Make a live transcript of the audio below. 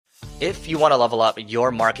If you want to level up your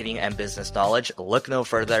marketing and business knowledge, look no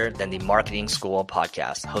further than the Marketing School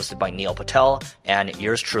podcast, hosted by Neil Patel and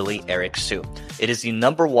yours truly, Eric Su. It is the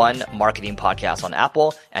 #1 marketing podcast on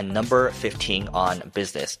Apple and number 15 on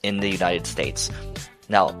business in the United States.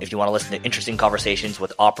 Now, if you want to listen to interesting conversations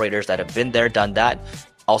with operators that have been there, done that,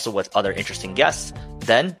 also with other interesting guests,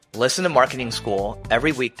 then listen to Marketing School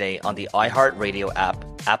every weekday on the iHeartRadio app,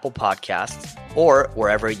 Apple Podcasts, or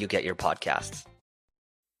wherever you get your podcasts.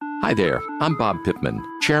 Hi there, I'm Bob Pittman,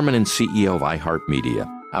 Chairman and CEO of iHeartMedia.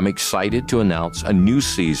 I'm excited to announce a new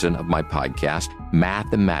season of my podcast,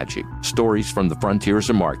 Math and Magic, Stories from the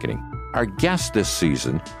Frontiers of Marketing. Our guests this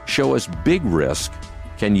season show us big risk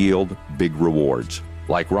can yield big rewards,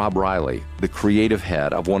 like Rob Riley, the creative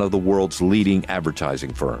head of one of the world's leading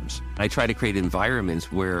advertising firms. I try to create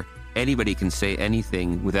environments where anybody can say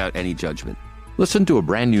anything without any judgment. Listen to a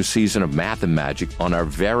brand new season of Math and Magic on our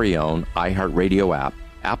very own iHeartRadio app,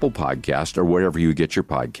 Apple Podcast, or wherever you get your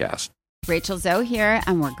podcast. Rachel Zoe here,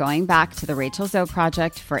 and we're going back to the Rachel Zoe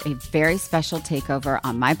Project for a very special takeover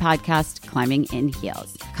on my podcast, Climbing in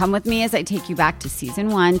Heels. Come with me as I take you back to season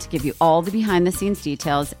 1 to give you all the behind-the-scenes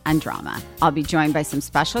details and drama. I'll be joined by some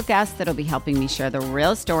special guests that'll be helping me share the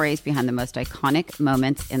real stories behind the most iconic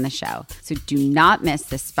moments in the show. So do not miss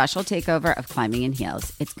this special takeover of Climbing in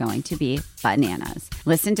Heels. It's going to be bananas.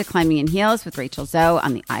 Listen to Climbing in Heels with Rachel Zoe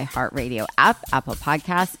on the iHeartRadio app, Apple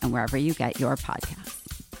Podcasts, and wherever you get your podcasts.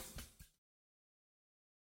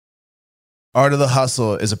 Art of the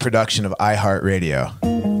Hustle is a production of iHeartRadio.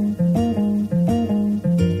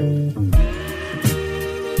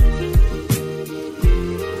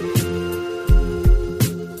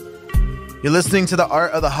 You're listening to The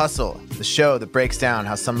Art of the Hustle, the show that breaks down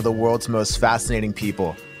how some of the world's most fascinating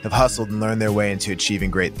people have hustled and learned their way into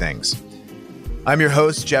achieving great things. I'm your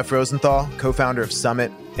host, Jeff Rosenthal, co-founder of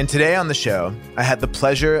Summit, and today on the show, I had the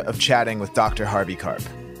pleasure of chatting with Dr. Harvey Karp.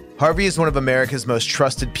 Harvey is one of America's most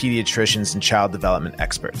trusted pediatricians and child development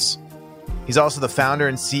experts. He's also the founder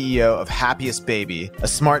and CEO of Happiest Baby, a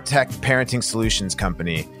smart tech parenting solutions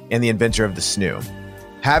company, and the inventor of the Snoo.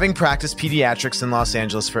 Having practiced pediatrics in Los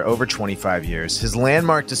Angeles for over 25 years, his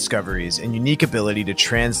landmark discoveries and unique ability to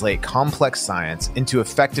translate complex science into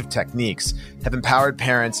effective techniques have empowered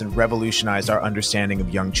parents and revolutionized our understanding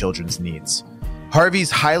of young children's needs.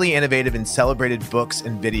 Harvey's highly innovative and celebrated books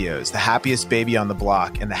and videos, The Happiest Baby on the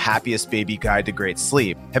Block and The Happiest Baby Guide to Great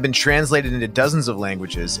Sleep, have been translated into dozens of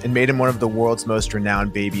languages and made him one of the world's most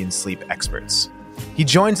renowned baby and sleep experts. He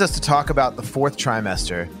joins us to talk about the 4th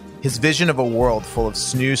trimester, his vision of a world full of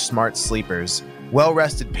snooze smart sleepers,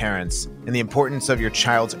 well-rested parents, and the importance of your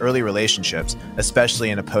child's early relationships, especially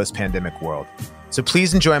in a post-pandemic world. So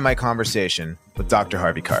please enjoy my conversation with Dr.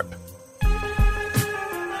 Harvey Karp.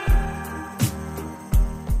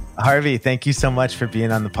 Harvey, thank you so much for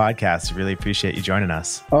being on the podcast. Really appreciate you joining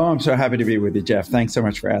us. Oh, I'm so happy to be with you, Jeff. Thanks so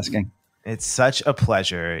much for asking. It's such a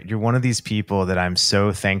pleasure. You're one of these people that I'm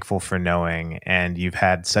so thankful for knowing, and you've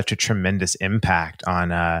had such a tremendous impact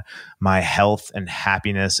on my health and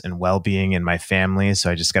happiness and well-being in my family.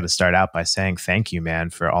 So I just got to start out by saying thank you,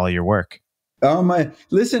 man, for all your work. Oh my!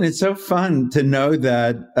 Listen, it's so fun to know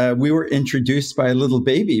that we were introduced by a little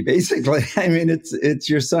baby. Basically, I mean, it's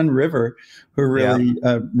your son River who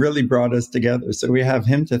really brought us together. So we have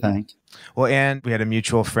him to thank. Well, and we had a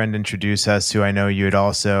mutual friend introduce us, who I know you had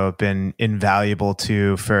also been invaluable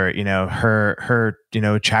to for her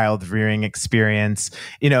child rearing experience.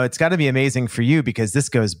 It's got to be amazing for you because this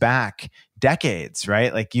goes back decades,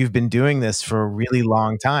 right? Like you've been doing this for a really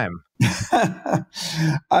long time. I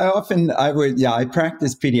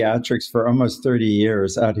practiced pediatrics for almost 30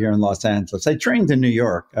 years out here in Los Angeles. I trained in New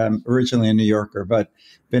York. I'm originally a New Yorker, but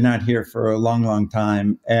been out here for a long, long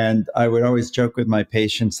time. And I would always joke with my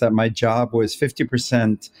patients that my job was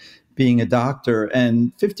 50% being a doctor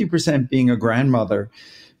and 50% being a grandmother,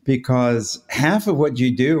 because half of what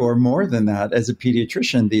you do, or more than that, as a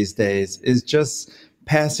pediatrician these days is just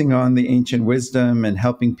passing on the ancient wisdom and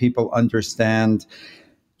helping people understand,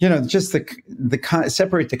 just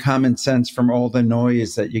separate the common sense from all the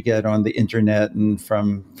noise that you get on the internet and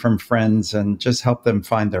from friends, and just help them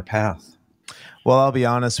find their path. Well, I'll be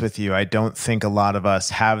honest with you. I don't think a lot of us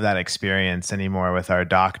have that experience anymore with our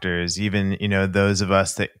doctors. Even, those of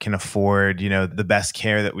us that can afford, the best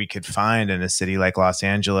care that we could find in a city like Los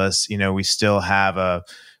Angeles, we still have a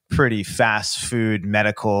pretty fast food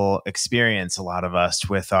medical experience, a lot of us,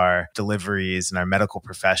 with our deliveries and our medical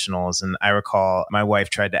professionals. And I recall my wife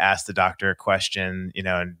tried to ask the doctor a question,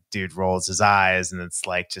 and dude rolls his eyes, and it's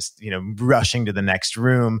like just, rushing to the next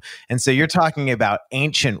room. And so you're talking about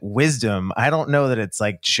ancient wisdom. I don't know that it's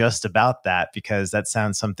like just about that, because that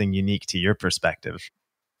sounds something unique to your perspective.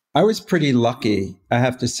 I was pretty lucky, I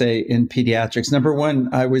have to say, in pediatrics. Number one,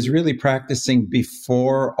 I was really practicing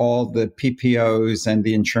before all the PPOs and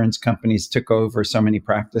the insurance companies took over so many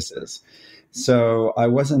practices. So I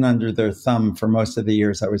wasn't under their thumb for most of the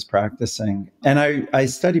years I was practicing. And I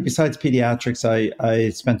studied, besides pediatrics, I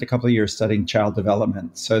spent a couple of years studying child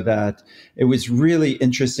development, so that it was really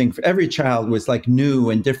interesting. Every child was like new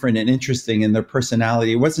and different and interesting in their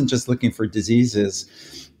personality. It wasn't just looking for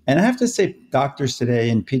diseases. And I have to say, doctors today,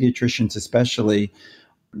 and pediatricians especially,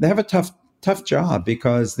 they have a tough job,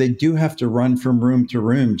 because they do have to run from room to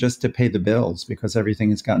room just to pay the bills, because everything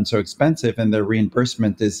has gotten so expensive, and their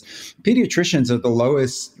reimbursement is, pediatricians are the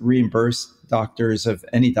lowest reimbursed doctors of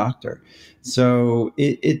any doctor. So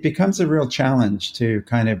it becomes a real challenge to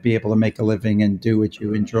kind of be able to make a living and do what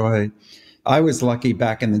you enjoy. I was lucky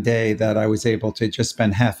back in the day that I was able to just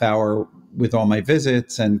spend half hour with all my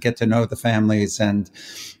visits and get to know the families. And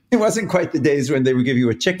it wasn't quite the days when they would give you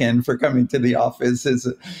a chicken for coming to the office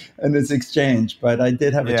in this exchange, but I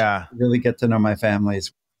did have a chance to really get to know my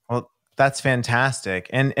families. Well, that's fantastic.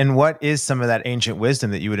 And what is some of that ancient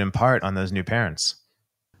wisdom that you would impart on those new parents?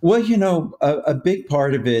 Well, a big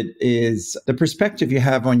part of it is the perspective you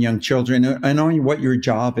have on young children and on what your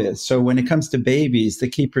job is. So when it comes to babies, the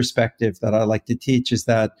key perspective that I like to teach is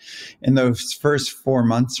that in those first 4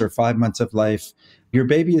 months or 5 months of life, your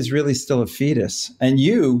baby is really still a fetus. And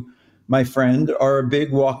you, my friend, are a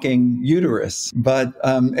big walking uterus. But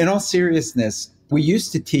in all seriousness, we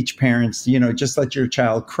used to teach parents, just let your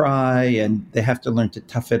child cry, and they have to learn to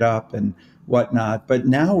tough it up and whatnot. But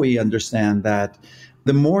now we understand that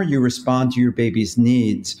the more you respond to your baby's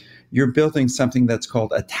needs, you're building something that's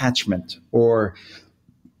called attachment, or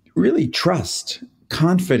really trust,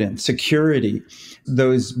 confidence, security,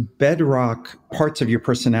 those bedrock parts of your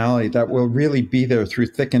personality that will really be there through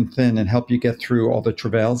thick and thin and help you get through all the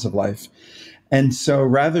travails of life. And so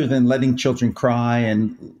rather than letting children cry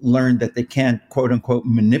and learn that they can't, quote unquote,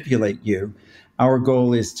 manipulate you, our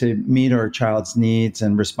goal is to meet our child's needs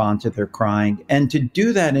and respond to their crying, and to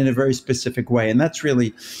do that in a very specific way. And that's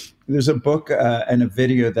really, there's a book and a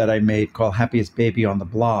video that I made called Happiest Baby on the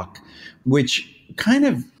Block, which kind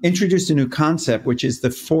of introduced a new concept, which is the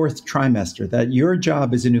fourth trimester, that your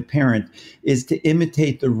job as a new parent is to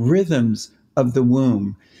imitate the rhythms of the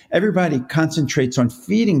womb. Everybody concentrates on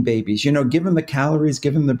feeding babies, give them the calories,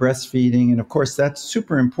 give them the breastfeeding. And of course, that's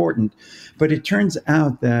super important. But it turns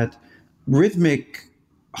out that rhythmic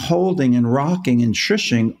holding and rocking and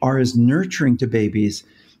shushing are as nurturing to babies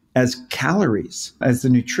as calories, as the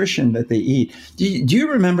nutrition that they eat. Do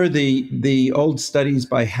you remember the old studies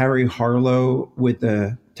by Harry Harlow with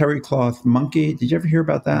the terry cloth monkey? Did you ever hear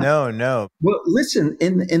about that? No. Well, listen,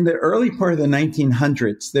 in the early part of the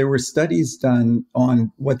 1900s, there were studies done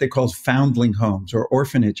on what they called foundling homes or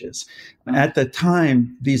orphanages. At the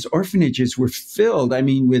time, these orphanages were filled,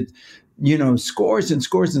 with scores and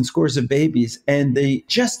scores and scores of babies. And they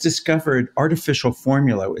just discovered artificial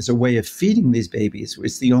formula as a way of feeding these babies. It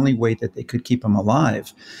was the only way that they could keep them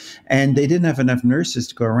alive. And they didn't have enough nurses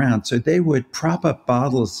to go around. So they would prop up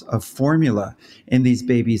bottles of formula in these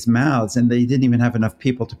babies' mouths, and they didn't even have enough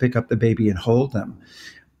people to pick up the baby and hold them.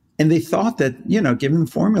 And they thought that, giving them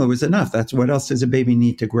formula was enough. That's what else does a baby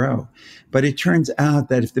need to grow? But it turns out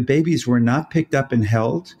that if the babies were not picked up and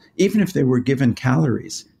held, even if they were given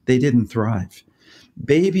calories, they didn't thrive.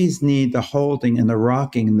 Babies need the holding and the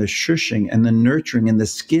rocking and the shushing and the nurturing and the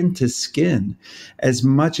skin to skin as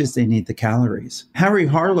much as they need the calories. Harry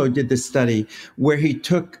Harlow did this study where he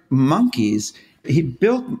took monkeys. He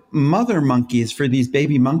built mother monkeys for these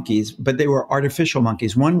baby monkeys, but they were artificial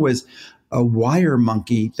monkeys. One was a wire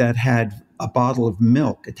monkey that had a bottle of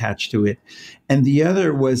milk attached to it. And the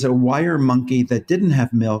other was a wire monkey that didn't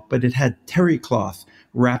have milk, but it had terry cloth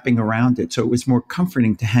wrapping around it. So it was more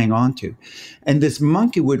comforting to hang on to. And this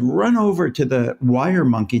monkey would run over to the wire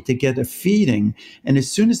monkey to get a feeding. And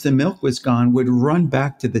as soon as the milk was gone, would run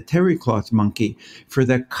back to the terry cloth monkey for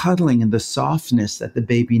the cuddling and the softness that the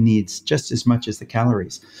baby needs just as much as the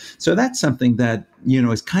calories. So that's something that,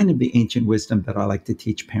 is kind of the ancient wisdom that I like to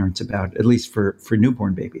teach parents about, at least for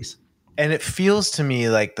newborn babies. And it feels to me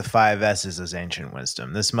like the 5 S's is ancient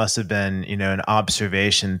wisdom. This must have been, an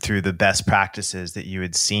observation through the best practices that you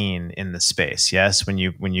had seen in the space. Yes, when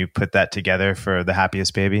you put that together for the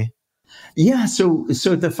happiest baby. Yeah. So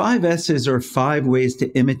the 5 S's are 5 ways to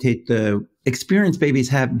imitate the experience babies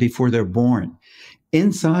have before they're born.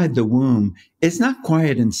 Inside the womb, it's not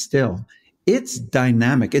quiet and still. it's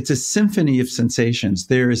dynamic. It's a symphony of sensations.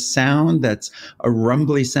 There is sound that's a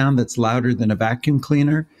rumbly sound that's louder than a vacuum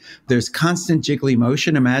cleaner. There's constant jiggly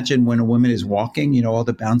motion. Imagine when a woman is walking, you know, all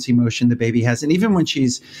the bouncy motion the baby has. And even when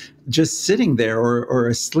she's just sitting there or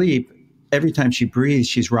asleep, every time she breathes,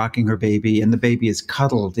 she's rocking her baby, and the baby is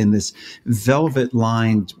cuddled in this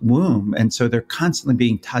velvet-lined womb. And so they're constantly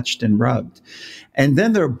being touched and rubbed. And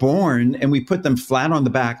then they're born, and we put them flat on the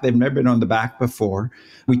back. They've never been on the back before.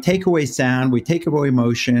 We take away sound, we take away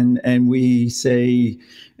motion, and we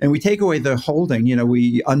take away the holding. You know,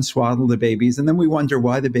 we unswaddle the babies, and then we wonder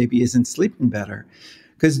why the baby isn't sleeping better.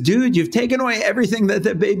 Because, dude, you've taken away everything that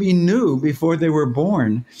the baby knew before they were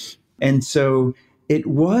born. And so it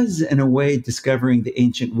was, in a way, discovering the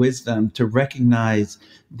ancient wisdom to recognize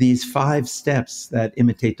these 5 steps that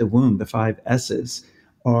imitate the womb, the 5 S's,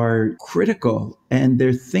 are critical. And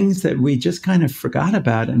they're things that we just kind of forgot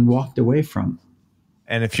about and walked away from.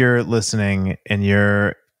 And if you're listening and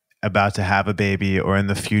you're about to have a baby or in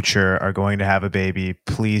the future are going to have a baby,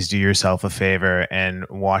 please do yourself a favor and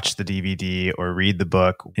watch the DVD or read the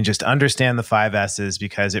book and just understand the 5 S's,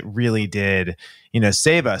 because it really did, you know,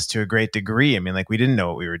 save us to a great degree. I mean, like, we didn't know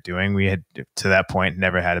what we were doing. We had, to that point,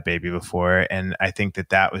 never had a baby before. And I think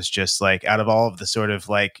that was just like, out of all of the sort of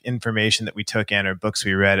like information that we took in or books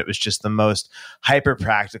we read, it was just the most hyper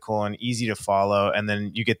practical and easy to follow. And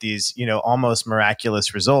then you get these, you know, almost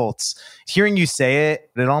miraculous results. Hearing you say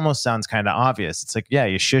it, it almost sounds kind of obvious. It's like, yeah,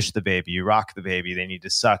 you shush the baby, you rock the baby, they need to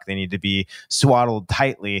suck, they need to be swaddled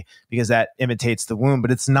tightly because that imitates the womb.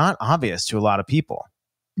 But it's not obvious to a lot of people.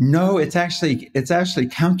 No, it's actually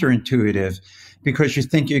counterintuitive, because you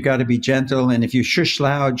think you got to be gentle. And if you shush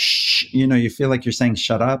loud, you know, you feel like you're saying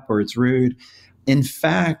shut up or it's rude. In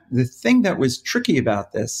fact, the thing that was tricky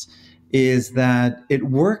about this is that it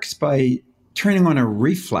works by turning on a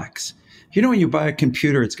reflex. You know, when you buy a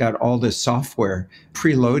computer, it's got all this software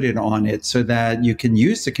preloaded on it so that you can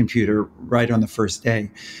use the computer right on the first day.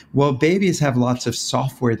 Well, babies have lots of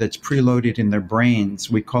software that's preloaded in their brains.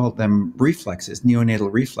 We call them reflexes,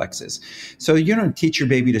 neonatal reflexes. So you don't teach your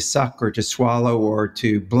baby to suck or to swallow or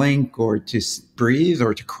to blink or to breathe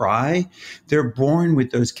or to cry. They're born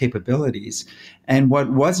with those capabilities. And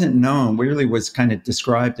what wasn't known, really was kind of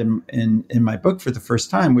described in my book for the first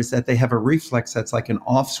time, was that they have a reflex that's like an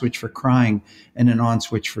off switch for crying and an on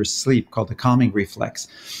switch for sleep, called the calming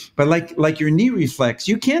reflex. But like your knee reflex,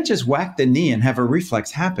 you can't just whack the knee and have a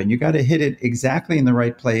reflex happen. You got to hit it exactly in the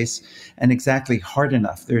right place and exactly hard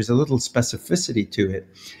enough. There's a little specificity to it.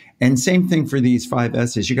 And same thing for these 5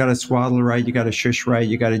 S's. You got to swaddle right, you got to shush right,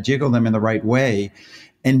 you got to jiggle them in the right way,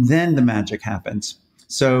 and then the magic happens.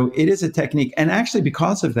 So it is a technique. And actually,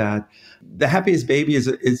 because of that, The Happiest Baby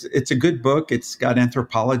it's a good book. It's got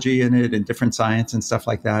anthropology in it and different science and stuff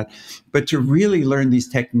like that. But to really learn these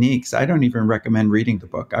techniques, I don't even recommend reading the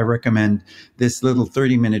book. I recommend this little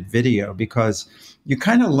 30-minute video, because you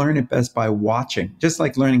kind of learn it best by watching, just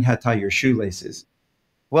like learning how to tie your shoelaces.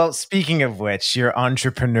 Well, speaking of which, your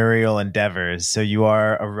entrepreneurial endeavors. So you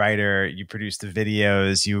are a writer, you produce the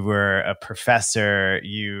videos, you were a professor,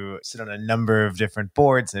 you sit on a number of different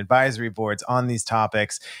boards and advisory boards on these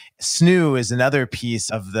topics. SNOO is another piece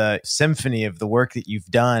of the symphony of the work that you've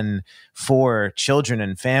done for children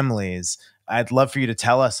and families. I'd love for you to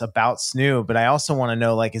tell us about SNOO, but I also want to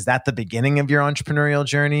know, like, is that the beginning of your entrepreneurial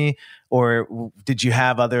journey? Or did you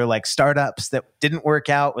have other like startups that didn't work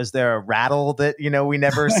out? Was there a rattle that, you know, we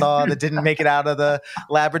never saw that didn't make it out of the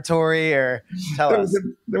laboratory? Or tell us.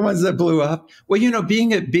 The ones that blew up. Well, you know,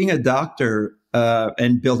 being a doctor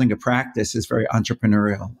and building a practice is very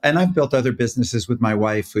entrepreneurial. And I've built other businesses with my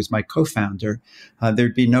wife, who's my co-founder.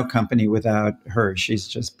 There'd be no company without her. She's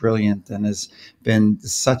just brilliant and has been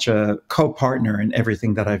such a co-partner in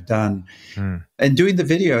everything that I've done. And doing the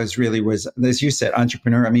videos really was, as you said,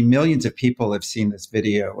 entrepreneur. I mean, millions of people have seen this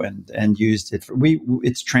video and used it.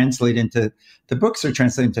 It's translated into, the books are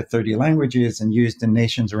translated into 30 languages and used in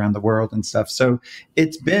nations around the world and stuff. So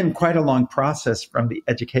it's been quite a long process from the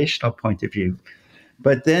educational point of view.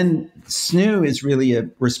 But then SNOO is really a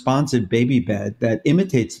responsive baby bed that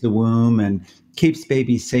imitates the womb and keeps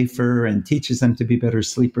babies safer and teaches them to be better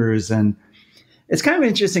sleepers. And it's kind of an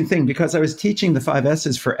interesting thing, because I was teaching the 5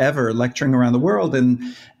 S's forever, lecturing around the world,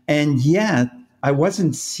 and yet I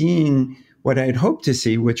wasn't seeing what I had hoped to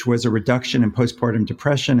see, which was a reduction in postpartum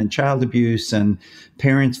depression and child abuse and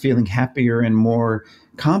parents feeling happier and more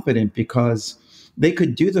competent, because they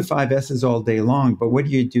could do the 5 S's all day long, but what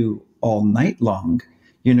do you do all night long?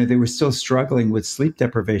 You know, they were still struggling with sleep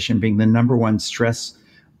deprivation being the number one stress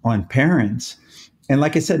on parents. And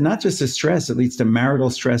like I said, not just the stress, it leads to marital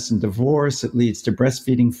stress and divorce. It leads to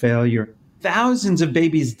breastfeeding failure. Thousands of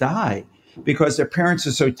babies die because their parents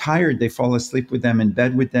are so tired, they fall asleep with them in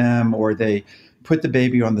bed with them, or they put the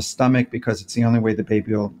baby on the stomach because it's the only way the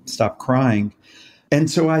baby will stop crying. And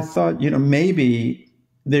so I thought, maybe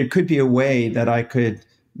there could be a way that I could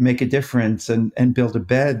make a difference and build a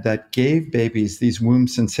bed that gave babies these womb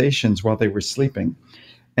sensations while they were sleeping.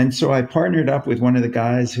 And so I partnered up with one of the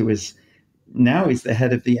guys who is now he's the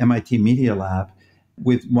head of the MIT Media Lab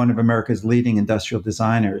with one of America's leading industrial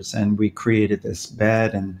designers. And we created this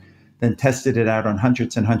bed and then tested it out on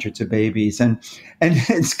hundreds and hundreds of babies. And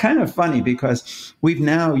it's kind of funny because we've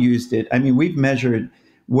now used it. I mean, we've measured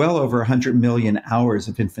well over 100 million hours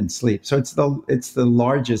of infant sleep. So it's the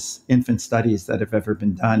largest infant studies that have ever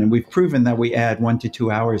been done. And we've proven that we add 1 to 2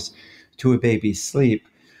 hours to a baby's sleep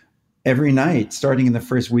every night, starting in the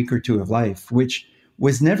first week or two of life, which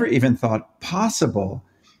was never even thought possible.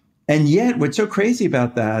 And yet what's so crazy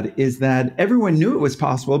about that is that everyone knew it was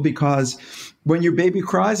possible, because when your baby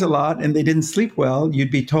cries a lot and they didn't sleep well, you'd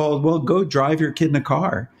be told, well, go drive your kid in a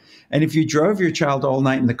car. And if you drove your child all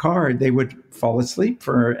night in the car, they would fall asleep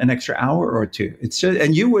for an extra hour or two. It's just,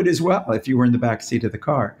 and you would as well if you were in the back seat of the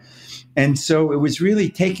car. And so it was really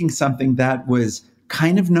taking something that was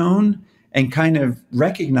kind of known and kind of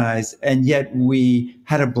recognized, and yet we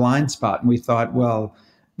had a blind spot and we thought, well,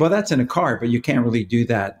 that's in a car, but you can't really do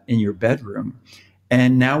that in your bedroom.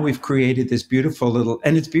 And now we've created this beautiful little,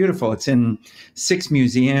 and it's beautiful. It's in 6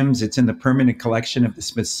 museums. It's in the permanent collection of the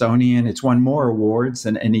Smithsonian. It's won more awards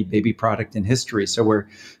than any baby product in history. So we're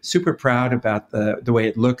super proud about the way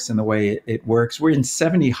it looks and the way it works. We're in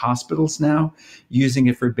 70 hospitals now, using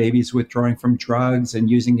it for babies withdrawing from drugs and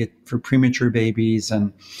using it for premature babies.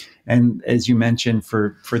 And as you mentioned,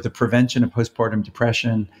 for the prevention of postpartum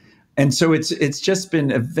depression. And so it's just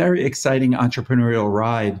been a very exciting entrepreneurial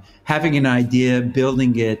ride, having an idea,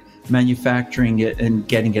 building it, manufacturing it, and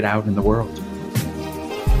getting it out in the world.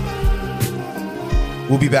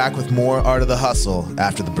 We'll be back with more Art of the Hustle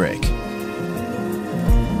after the break.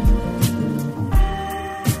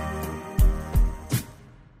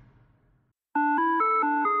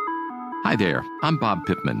 Hi there, I'm Bob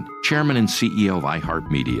Pittman, Chairman and CEO of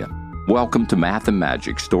iHeartMedia. Welcome to Math and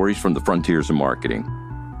Magic, Stories from the Frontiers of Marketing.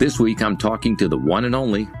 This week, I'm talking to the one and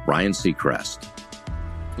only Ryan Seacrest.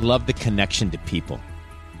 Love the connection to people.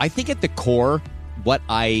 I think at the core, what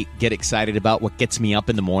I get excited about, what gets me up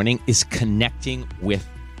in the morning, is connecting with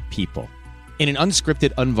people in an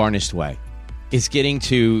unscripted, unvarnished way. Is getting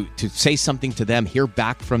to say something to them, hear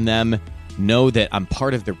back from them, know that I'm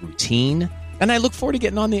part of the routine. And I look forward to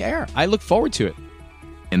getting on the air. I look forward to it.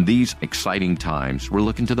 In these exciting times, we're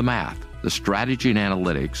looking to the math, the strategy and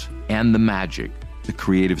analytics, and the magic, the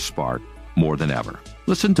creative spark, more than ever.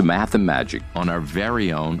 Listen to Math and Magic on our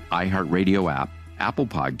very own iHeartRadio app, Apple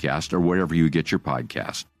Podcast, or wherever you get your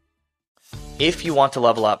podcast. If you want to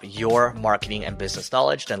level up your marketing and business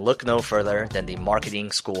knowledge, then look no further than the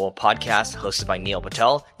Marketing School podcast hosted by Neil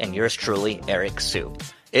Patel and yours truly, Eric Siu.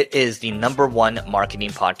 It is the #1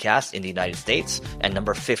 marketing podcast in the United States and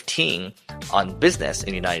number 15 on business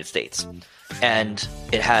in the United States. And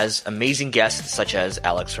it has amazing guests such as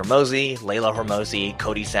Alex Hormozi, Layla Hormozi,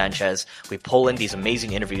 Cody Sanchez. We pull in these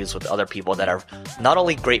amazing interviews with other people that are not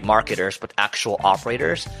only great marketers, but actual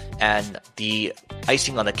operators. And the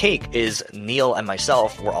icing on the cake is Neil and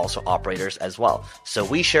myself were also operators as well. So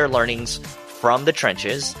we share learnings from the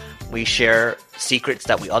trenches. We share secrets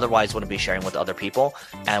that we otherwise wouldn't be sharing with other people.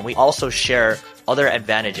 And we also share other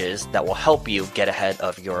advantages that will help you get ahead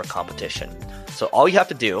of your competition. So all you have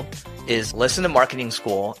to do is listen to Marketing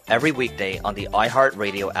School every weekday on the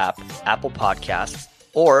iHeartRadio app, Apple Podcasts,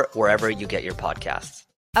 or wherever you get your podcasts.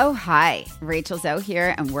 Oh, hi. Rachel Zoe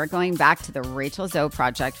here, and we're going back to the Rachel Zoe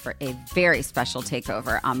Project for a very special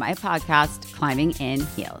takeover on my podcast, Climbing in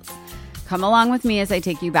Heels. Come along with me as I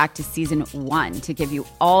take you back to season 1 to give you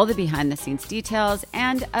all the behind-the-scenes details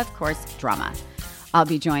and, of course, drama. I'll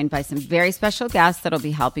be joined by some very special guests that'll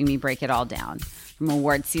be helping me break it all down. From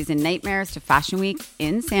award season nightmares to Fashion Week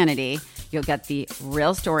insanity, you'll get the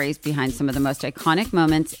real stories behind some of the most iconic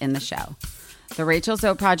moments in the show. The Rachel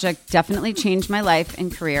Zoe Project definitely changed my life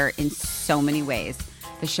and career in so many ways.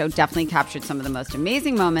 The show definitely captured some of the most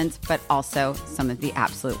amazing moments, but also some of the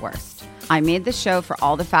absolute worst. I made the show for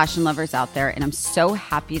all the fashion lovers out there, and I'm so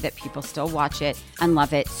happy that people still watch it and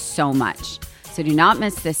love it so much. So do not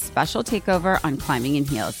miss this special takeover on Climbing in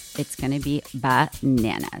Heels. It's going to be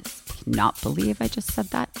bananas. Cannot believe I just said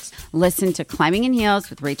that. Listen to Climbing in Heels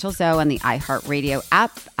with Rachel Zoe on the iHeartRadio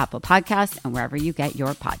app, Apple Podcasts, and wherever you get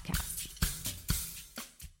your podcasts.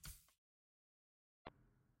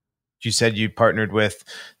 You said you partnered with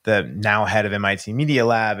the now head of MIT Media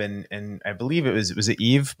Lab, and I believe was it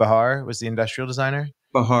Eve Bahar was the industrial designer?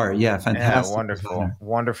 Bahar, yeah, fantastic. Yeah, wonderful, designer.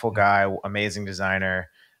 wonderful guy, amazing designer.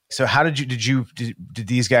 So how did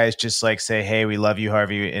these guys just like say, hey, we love you,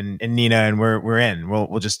 Harvey and Nina, and we're in,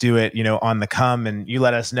 we'll just do it, on the come, and you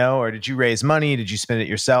let us know? Or did you raise money? Did you spend it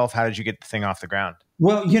yourself? How did you get the thing off the ground?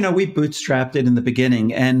 Well, we bootstrapped it in the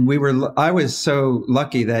beginning, and I was so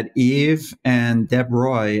lucky that Eve and Deb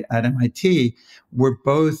Roy at MIT were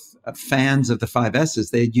both fans of the 5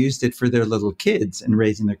 S's. They had used it for their little kids and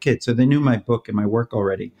raising their kids. So they knew my book and my work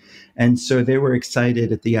already. And so they were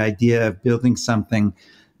excited at the idea of building something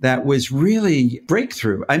that was really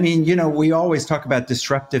breakthrough. I mean, we always talk about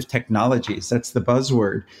disruptive technologies. That's the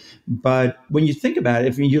buzzword. But when you think about it,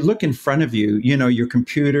 if you look in front of you, your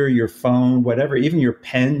computer, your phone, whatever, even your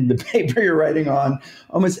pen, the paper you're writing on,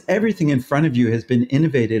 almost everything in front of you has been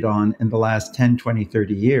innovated on in the last 10, 20,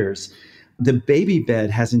 30 years. The baby bed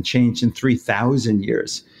hasn't changed in 3,000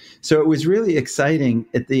 years. So it was really exciting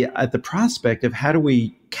at the prospect of how do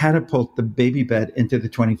we catapult the baby bed into the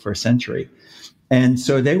 21st century. And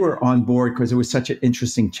so they were on board because it was such an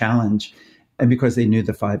interesting challenge and because they knew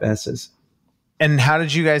the 5 S's. And how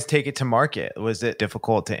did you guys take it to market? Was it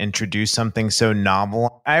difficult to introduce something so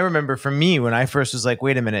novel? I remember for me, when I first was like,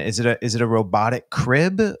 wait a minute, is it a robotic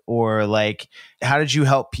crib? Or like, how did you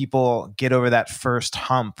help people get over that first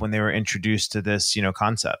hump when they were introduced to this,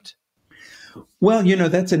 concept? Well,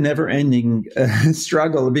 that's a never-ending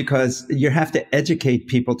struggle because you have to educate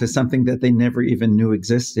people to something that they never even knew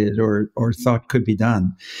existed or thought could be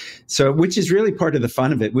done. So, which is really part of the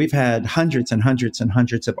fun of it. We've had hundreds and hundreds and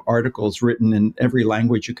hundreds of articles written in every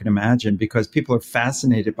language you can imagine because people are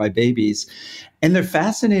fascinated by babies and they're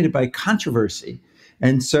fascinated by controversy.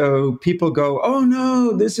 And so people go, oh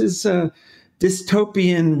no, this is a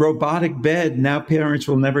dystopian robotic bed. Now parents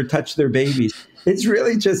will never touch their babies. It's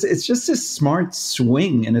just a smart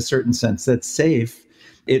swing in a certain sense that's safe.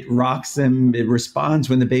 It rocks them. It responds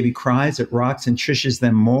when the baby cries. It rocks and shushes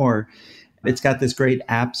them more. It's got this great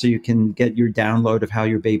app so you can get your download of how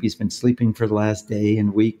your baby's been sleeping for the last day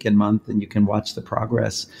and week and month, and you can watch the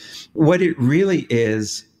progress. What it really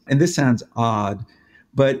is, and this sounds odd,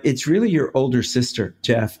 but it's really your older sister,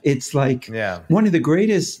 Jeff. It's like one of the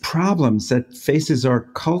greatest problems that faces our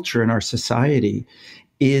culture and our society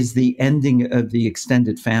is the ending of the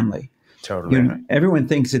extended family. Totally. Everyone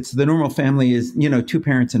thinks it's the normal family is, 2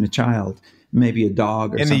 parents and a child, maybe a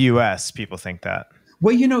dog or something. In the US, people think that.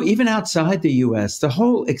 Well, even outside the US, the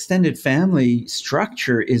whole extended family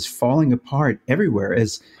structure is falling apart everywhere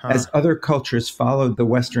as other cultures follow the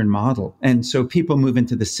Western model. And so people move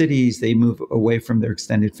into the cities, they move away from their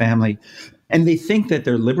extended family. And they think that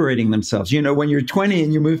they're liberating themselves. When you're 20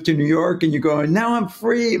 and you move to New York and you go, now I'm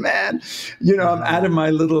free, man. I'm out of my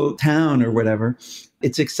little town or whatever.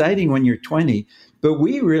 It's exciting when you're 20, but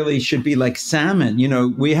we really should be like salmon.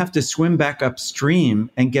 We have to swim back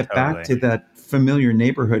upstream and get back to that familiar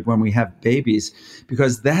neighborhood when we have babies,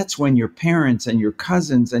 because that's when your parents and your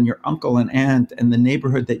cousins and your uncle and aunt and the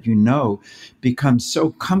neighborhood that becomes so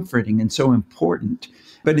comforting and so important.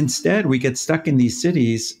 But instead, we get stuck in these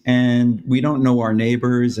cities and we don't know our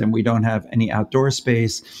neighbors and we don't have any outdoor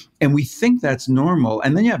space. And we think that's normal.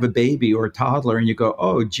 And then you have a baby or a toddler and you go,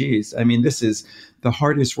 oh, geez, this is the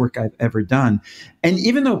hardest work I've ever done. And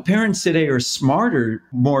even though parents today are smarter,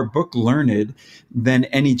 more book learned than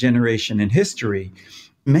any generation in history,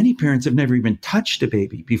 many parents have never even touched a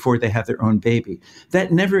baby before they have their own baby.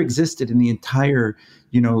 That never existed in the entire,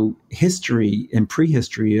 history and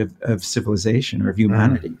prehistory of civilization or of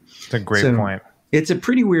humanity. That's a great point. It's a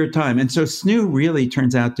pretty weird time. And so Snoo really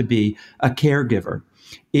turns out to be a caregiver.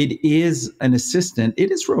 It is an assistant.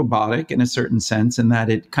 It is robotic in a certain sense in that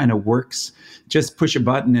it kind of works, just push a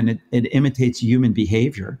button and it imitates human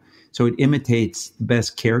behavior. So it imitates the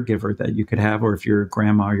best caregiver that you could have, or if your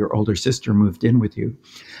grandma or your older sister moved in with you.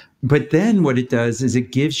 But then what it does is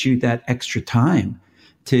it gives you that extra time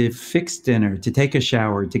to fix dinner, to take a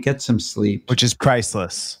shower, to get some sleep. Which is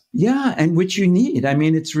priceless. Yeah, and which you need.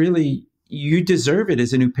 It's really, you deserve it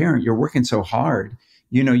as a new parent. You're working so hard.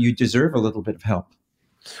 You deserve a little bit of help.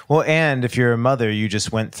 Well, and if you're a mother, you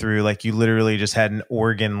just went through, you literally just had an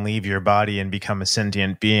organ leave your body and become a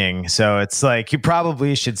sentient being. So it's like, you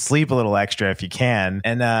probably should sleep a little extra if you can.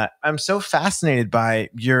 And I'm so fascinated by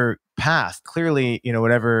your path. Clearly,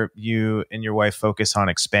 whatever you and your wife focus on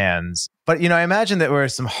expands. But, I imagine that there were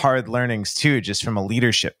some hard learnings too, just from a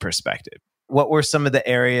leadership perspective. What were some of the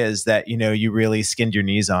areas that, you really skinned your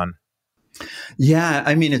knees on? Yeah,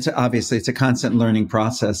 it's a constant learning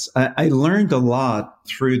process. I learned a lot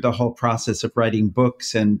through the whole process of writing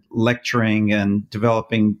books and lecturing and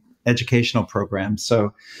developing educational programs.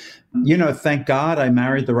 So, thank God I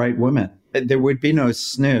married the right woman. There would be no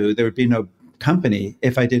Snoo. There would be no company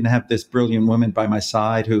if I didn't have this brilliant woman by my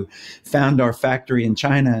side who found our factory in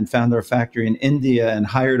China and found our factory in India and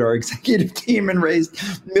hired our executive team and raised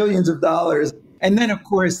millions of dollars. And then, of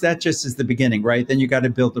course, that just is the beginning, right? Then you got to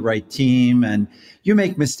build the right team, and you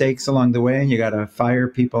make mistakes along the way, and you got to fire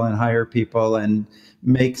people and hire people and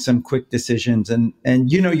make some quick decisions. And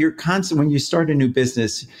you're constant, when you start a new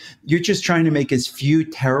business, you're just trying to make as few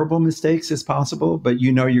terrible mistakes as possible, but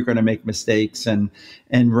you're going to make mistakes and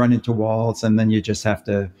run into walls, and then you just have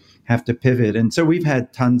to pivot. And so we've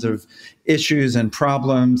had tons of issues and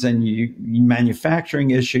problems, and manufacturing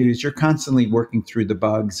issues. You're constantly working through the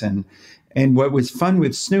bugs. And what was fun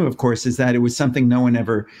with Snoo, of course, is that it was something no one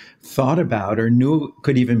ever thought about or knew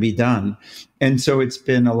could even be done. And so it's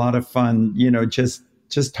been a lot of fun,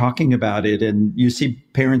 just talking about it. And you see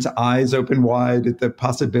parents' eyes open wide at the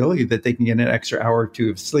possibility that they can get an extra hour or two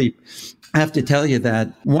of sleep. I have to tell you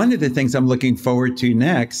that one of the things I'm looking forward to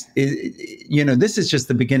next is, this is just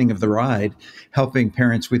the beginning of the ride, helping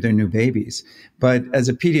parents with their new babies. But as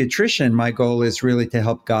a pediatrician, my goal is really to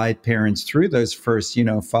help guide parents through those first,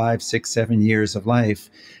 5, 6, 7 years of life,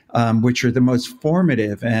 which are the most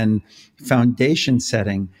formative and foundation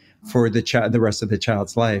setting for the rest of the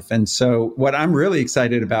child's life. And so what I'm really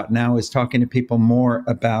excited about now is talking to people more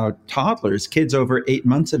about toddlers, kids over 8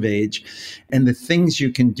 months of age, and the things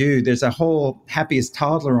you can do. There's a whole Happiest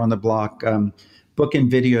Toddler on the Block book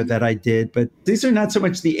and video that I did, but these are not so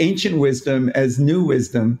much the ancient wisdom as new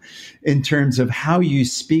wisdom in terms of how you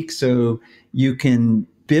speak so you can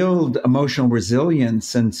build emotional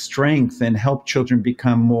resilience and strength and help children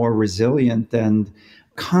become more resilient and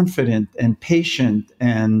confident and patient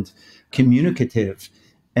and communicative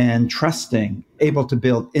and trusting, able to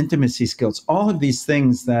build intimacy skills. All of these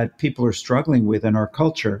things that people are struggling with in our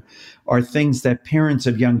culture are things that parents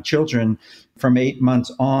of young children from 8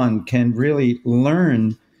 months on can really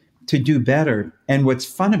learn to do better. And what's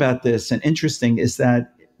fun about this and interesting is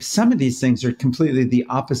that some of these things are completely the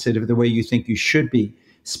opposite of the way you think you should be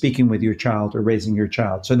speaking with your child or raising your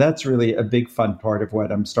child. So that's really a big fun part of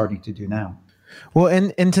what I'm starting to do now. Well,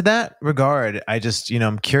 and to that regard, I just,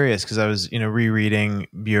 I'm curious because I was, rereading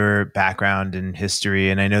your background and history.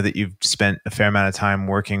 And I know that you've spent a fair amount of time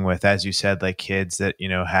working with, as you said, like kids that,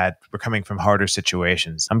 were coming from harder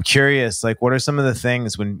situations. I'm curious, like, what are some of the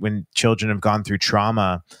things when children have gone through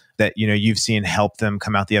trauma that, you've seen help them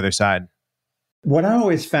come out the other side? What I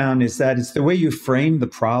always found is that it's the way you frame the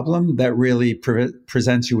problem that really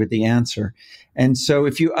presents you with the answer. And so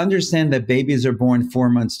if you understand that babies are born 4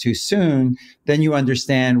 months too soon, then you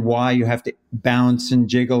understand why you have to bounce and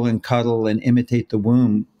jiggle and cuddle and imitate the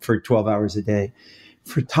womb for 12 hours a day.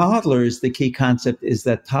 For toddlers, the key concept is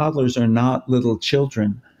that toddlers are not little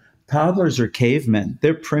children. Toddlers are cavemen.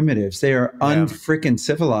 They're primitives. They are unfrickin'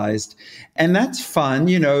 civilized. And that's fun.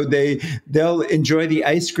 They'll enjoy the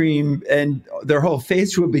ice cream and their whole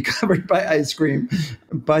face will be covered by ice cream,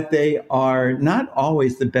 but they are not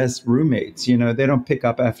always the best roommates. They don't pick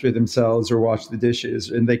up after themselves or wash the dishes,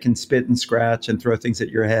 and they can spit and scratch and throw things at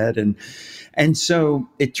your head. And so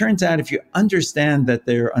it turns out if you understand that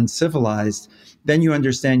they're uncivilized, then you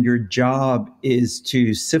understand your job is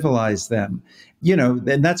to civilize them.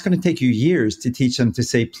 And that's going to take you years to teach them to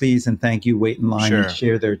say please and thank you, wait in line, and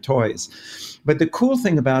share their toys. But the cool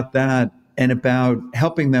thing about that and about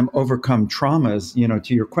helping them overcome traumas,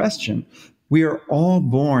 to your question, we are all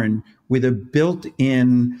born with a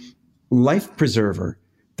built-in life preserver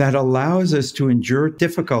that allows us to endure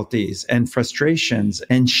difficulties and frustrations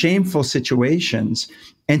and shameful situations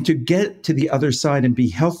and to get to the other side and be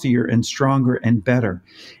healthier and stronger and better.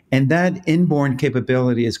 And that inborn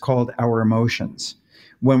capability is called our emotions.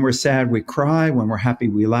 When we're sad, we cry. When we're happy,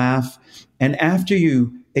 we laugh. And after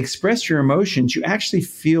you express your emotions, you actually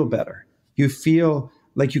feel better. You feel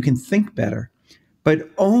like you can think better, but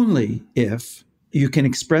only if you can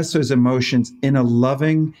express those emotions in a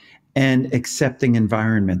loving and accepting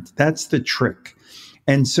environment. That's the trick.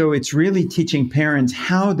 And so it's really teaching parents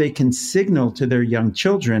how they can signal to their young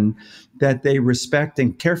children that they respect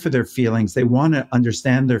and care for their feelings. They want to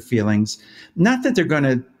understand their feelings. Not that they're going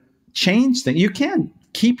to change things. You can't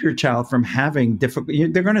keep your child from having difficulty.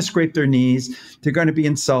 They're going to scrape their knees. They're going to be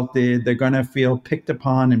insulted. They're going to feel picked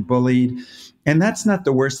upon and bullied. And that's not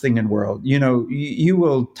the worst thing in the world. You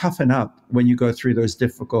will toughen up when you go through those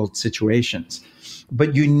difficult situations.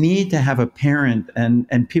 But you need to have a parent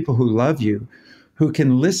and people who love you who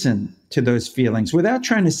can listen to those feelings without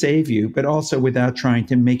trying to save you, but also without trying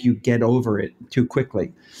to make you get over it too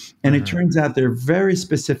quickly. And it turns out there are very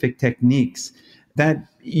specific techniques that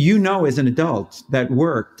as an adult that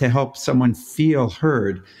work to help someone feel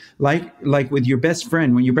heard. Like with your best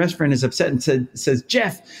friend, when your best friend is upset and says,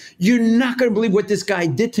 Jeff, you're not going to believe what this guy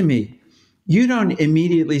did to me. You don't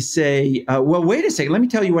immediately say, well, wait a second, let me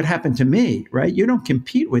tell you what happened to me, right? You don't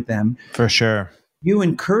compete with them. For sure. You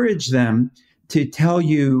encourage them to tell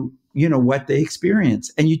you, what they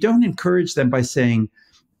experience. And you don't encourage them by saying,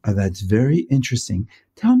 oh, that's very interesting.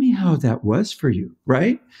 Tell me how that was for you,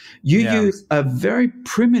 right? You use a very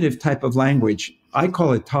primitive type of language. I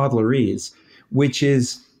call it toddlerese, which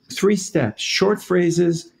is 3 steps: short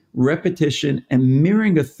phrases, repetition, and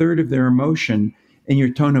mirroring a third of their emotion in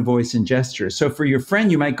your tone of voice and gesture. So for your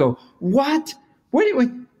friend, you might go, what? Tell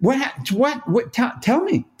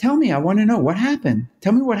me, I want to know what happened.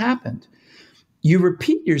 Tell me what happened. You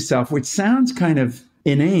repeat yourself, which sounds kind of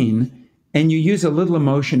inane, and you use a little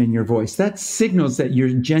emotion in your voice. That signals that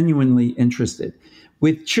you're genuinely interested.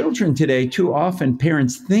 With children today, too often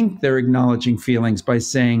parents think they're acknowledging feelings by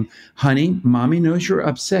saying, honey, mommy knows you're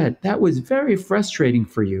upset. That was very frustrating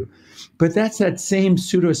for you. But that's that same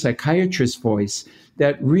pseudo-psychiatrist voice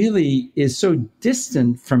that really is so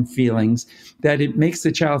distant from feelings that it makes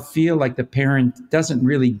the child feel like the parent doesn't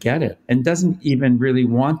really get it and doesn't even really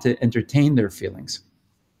want to entertain their feelings.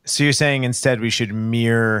 So you're saying instead we should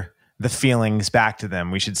mirror the feelings back to them.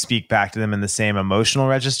 We should speak back to them in the same emotional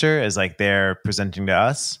register as like they're presenting to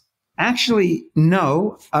us? Actually,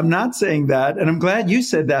 no, I'm not saying that. And I'm glad you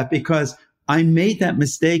said that, because I made that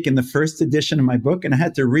mistake in the first edition of my book, and I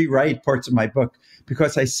had to rewrite parts of my book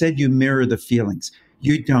because I said you mirror the feelings.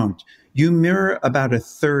 You don't. You mirror about a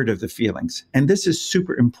third of the feelings. And this is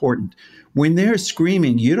super important. When they're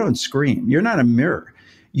screaming, you don't scream. You're not a mirror.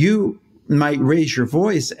 You might raise your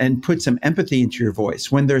voice and put some empathy into your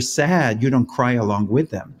voice. When they're sad, you don't cry along with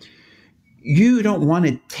them. You don't want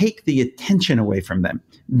to take the attention away from them.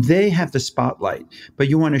 They have the spotlight, but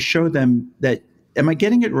you want to show them that, am I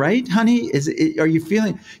getting it right, honey? Are you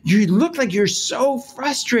feeling, you look like you're so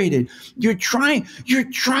frustrated. You're trying,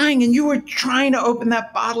 and you were trying to open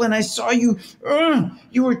that bottle, and I saw you,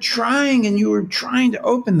 you were trying to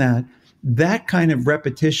open that. That kind of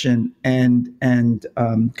repetition and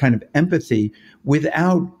kind of empathy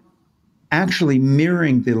without actually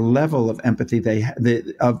mirroring the level of empathy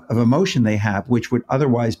of emotion they have, which would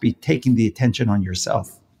otherwise be taking the attention on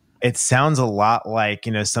yourself. It sounds a lot like,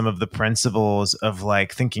 some of the principles of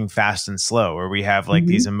like thinking fast and slow, where we have like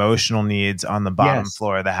these emotional needs on the bottom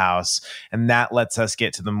floor of the house. And that lets us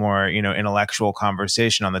get to the more, intellectual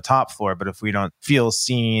conversation on the top floor. But if we don't feel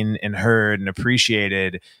seen and heard and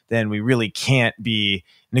appreciated, then we really can't be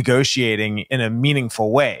negotiating in a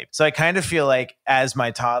meaningful way. So I kind of feel like as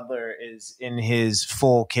my toddler is in his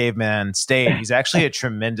full caveman state, he's actually a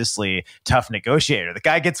tremendously tough negotiator. The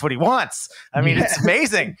guy gets what he wants. I mean, it's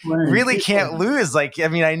amazing. Really can't lose.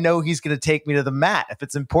 I know he's going to take me to the mat. If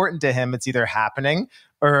it's important to him, it's either happening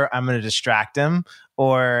or I'm going to distract him,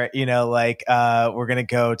 or, we're going to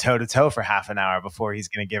go toe to toe for half an hour before he's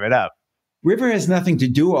going to give it up. River has nothing to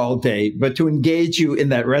do all day but to engage you in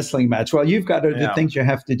that wrestling match. Well, you've got other things you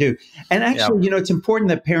have to do. And actually, it's important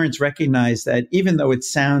that parents recognize that even though it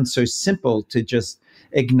sounds so simple to just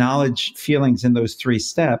acknowledge feelings in those 3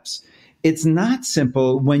 steps, it's not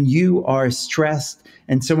simple when you are stressed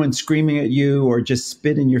and someone's screaming at you or just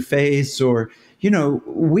spit in your face, or,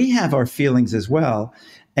 we have our feelings as well.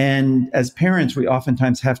 And as parents, we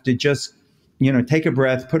oftentimes have to just, take a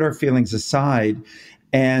breath, put our feelings aside,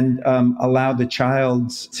 and allow the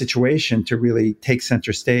child's situation to really take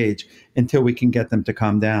center stage until we can get them to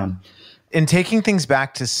calm down. In taking things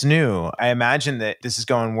back to SNOO, I imagine that this is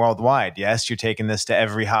going worldwide. Yes, you're taking this to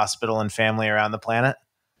every hospital and family around the planet?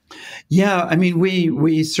 Yeah, I mean,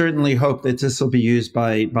 we certainly hope that this will be used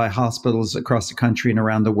by hospitals across the country and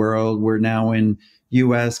around the world. We're now in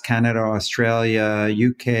US, Canada, Australia,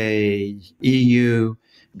 UK, EU.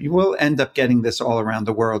 We'll end up getting this all around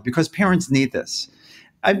the world because parents need this.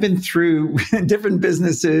 I've been through different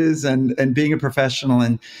businesses and being a professional,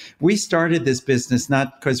 and we started this business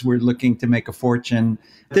not because we're looking to make a fortune.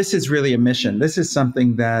 This is really a mission. This is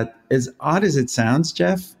something that, as odd as it sounds,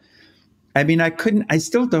 Jeff, I mean, I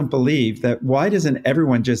still don't believe that. Why doesn't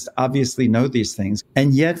everyone just obviously know these things?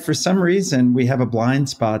 And yet, for some reason, we have a blind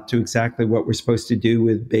spot to exactly what we're supposed to do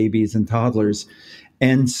with babies and toddlers.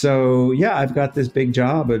 And so, I've got this big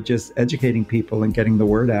job of just educating people and getting the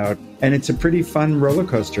word out. And it's a pretty fun roller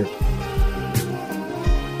coaster.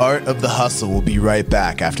 Art of the Hustle will be right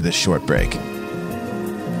back after this short break.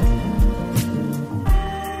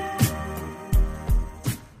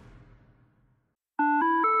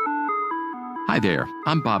 Hi there,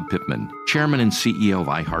 I'm Bob Pittman, Chairman and CEO of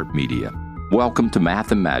iHeartMedia. Welcome to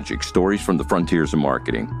Math and Magic, Stories from the Frontiers of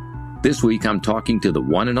Marketing. This week, I'm talking to the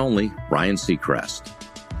one and only Ryan Seacrest.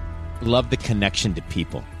 Love the connection to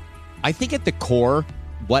people. I think at the core,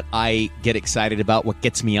 what I get excited about, what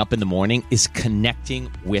gets me up in the morning, is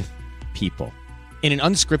connecting with people in an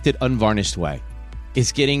unscripted, unvarnished way.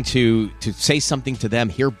 Is getting to say something to them,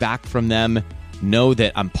 hear back from them, know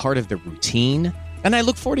that I'm part of the routine, and I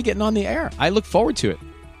look forward to getting on the air. I look forward to it.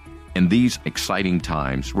 In these exciting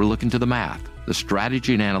times, we're looking to the math, the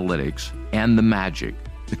strategy and analytics, and the magic,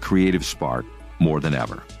 the creative spark, more than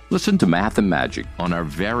ever. Listen to Math and Magic on our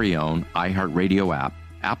very own iHeartRadio app,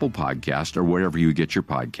 Apple Podcast, or wherever you get your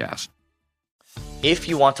podcast. If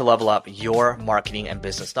you want to level up your marketing and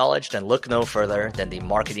business knowledge, then look no further than the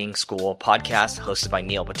Marketing School podcast hosted by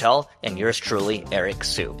Neil Patel and yours truly, Eric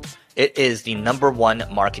Siu. It is the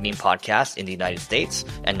 #1 marketing podcast in the United States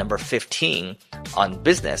and number 15 on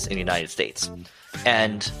business in the United States.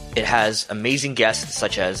 And it has amazing guests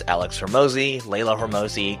such as Alex Hormozi, Layla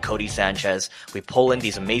Hormozi, Cody Sanchez. We pull in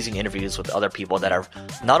these amazing interviews with other people that are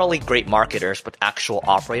not only great marketers, but actual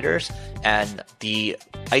operators. And the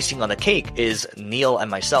icing on the cake is Neil and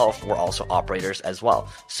myself were also operators as well.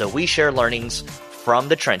 So we share learnings from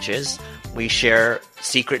the trenches. We share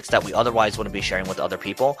secrets that we otherwise wouldn't be sharing with other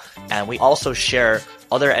people. And we also share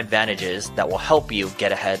other advantages that will help you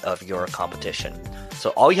get ahead of your competition.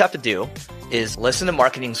 So all you have to do is listen to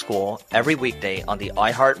Marketing School every weekday on the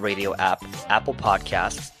iHeartRadio app, Apple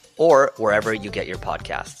Podcasts, or wherever you get your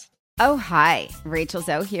podcasts. Oh, hi. Rachel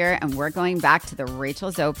Zoe here, and we're going back to the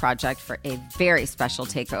Rachel Zoe Project for a very special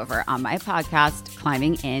takeover on my podcast,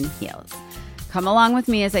 Climbing in Heels. Come along with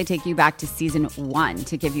me as I take you back to season 1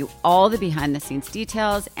 to give you all the behind-the-scenes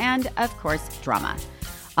details and, of course, drama.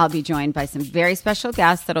 I'll be joined by some very special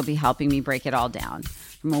guests that'll be helping me break it all down.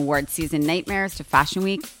 From award season nightmares to Fashion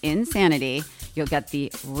Week insanity, you'll get the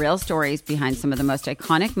real stories behind some of the most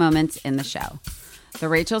iconic moments in the show. The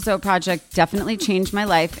Rachel Zoe Project definitely changed my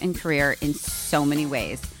life and career in so many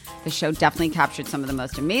ways. The show definitely captured some of the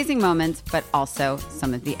most amazing moments, but also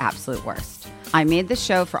some of the absolute worst. I made the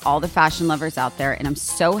show for all the fashion lovers out there, and I'm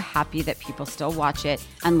so happy that people still watch it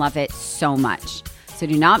and love it so much. So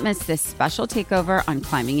do not miss this special takeover on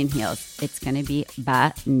Climbing in Heels. It's going to be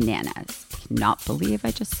bananas. Cannot believe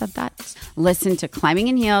I just said that. Listen to Climbing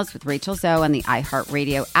in Heels with Rachel Zoe on the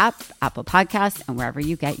iHeartRadio app, Apple Podcasts, and wherever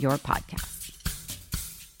you get your podcasts.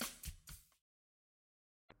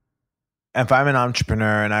 If I'm an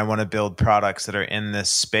entrepreneur and I want to build products that are in this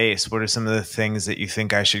space, what are some of the things that you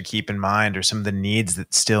think I should keep in mind, or some of the needs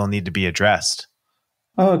that still need to be addressed?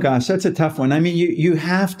 Oh, gosh, that's a tough one. I mean, you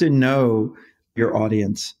have to know your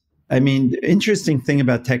audience. I mean, the interesting thing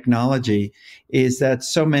about technology is that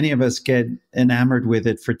so many of us get enamored with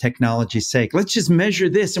it for technology's sake. Let's just measure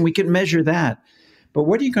this and we can measure that. But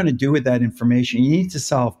what are you going to do with that information? You need to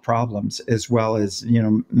solve problems as well as,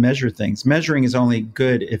 measure things. Measuring is only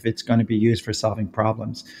good if it's going to be used for solving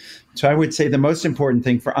problems. So I would say the most important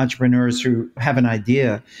thing for entrepreneurs who have an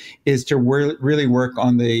idea is to really work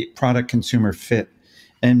on the product consumer fit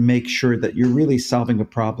and make sure that you're really solving a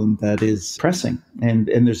problem that is pressing and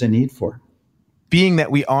there's a need for. Being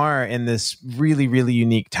that we are in this really, really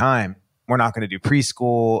unique time, we're not going to do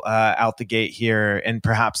preschool out the gate here, and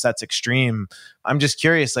perhaps that's extreme. I'm just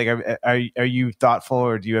curious, like, are you thoughtful,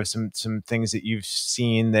 or do you have some things that you've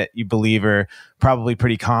seen that you believe are probably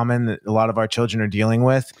pretty common that a lot of our children are dealing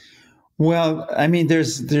with? Well, I mean,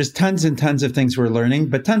 there's tons and tons of things we're learning,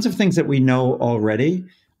 but tons of things that we know already.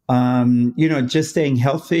 Just staying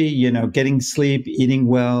healthy, getting sleep, eating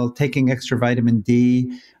well, taking extra vitamin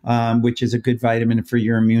D, which is a good vitamin for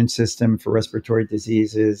your immune system, for respiratory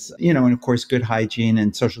diseases, and of course, good hygiene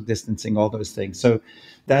and social distancing, all those things. So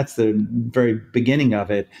that's the very beginning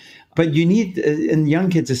of it. But you need, and young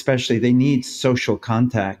kids especially, they need social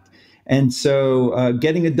contact. And so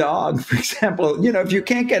getting a dog, for example, if you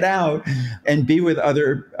can't get out and be with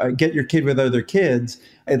get your kid with other kids,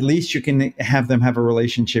 at least you can have them have a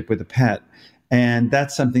relationship with a pet. And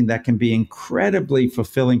that's something that can be incredibly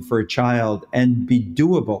fulfilling for a child and be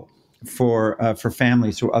doable for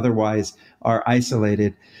families who otherwise are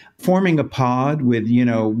isolated. Forming a pod with,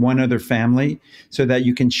 one other family so that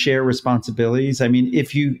you can share responsibilities. I mean,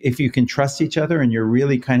 if you can trust each other and you're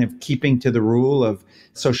really kind of keeping to the rule of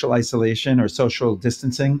social isolation or social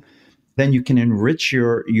distancing, then you can enrich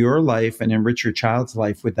your life and enrich your child's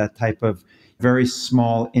life with that type of very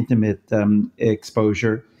small, intimate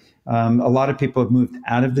exposure. A lot of people have moved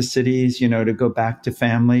out of the cities, to go back to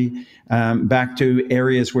family, back to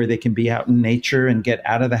areas where they can be out in nature and get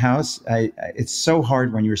out of the house. It's so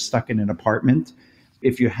hard when you're stuck in an apartment.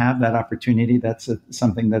 If you have that opportunity, that's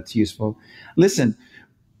something that's useful. Listen,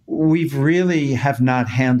 we've really have not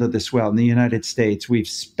handled this well. In the United States, we've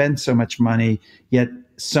spent so much money, yet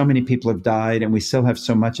so many people have died, and we still have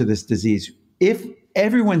so much of this disease. If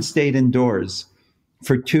everyone stayed indoors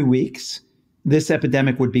for 2 weeks, this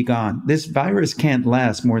epidemic would be gone. This virus can't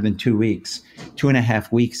last more than 2 weeks,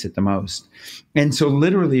 2.5 weeks at the most. And so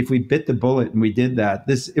literally, if we bit the bullet and we did that,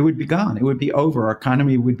 it would be gone. It would be over. Our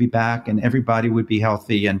economy would be back and everybody would be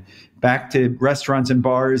healthy and back to restaurants and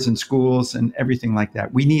bars and schools and everything like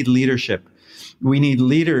that. We need leadership. We need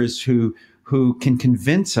leaders who can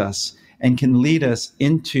convince us and can lead us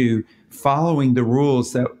into following the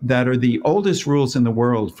rules that are the oldest rules in the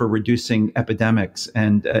world for reducing epidemics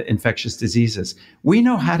and infectious diseases. We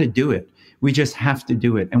know how to do it. We just have to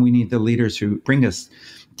do it. And we need the leaders who bring us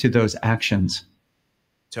to those actions.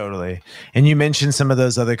 Totally. And you mentioned some of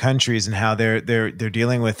those other countries and how they're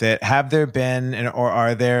dealing with it. Have there been, or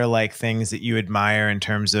are there like things that you admire in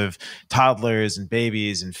terms of toddlers and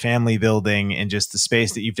babies and family building and just the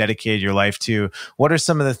space that you've dedicated your life to? What are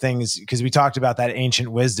some of the things, because we talked about that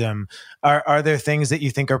ancient wisdom, are there things that you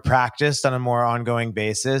think are practiced on a more ongoing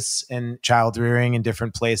basis in child rearing in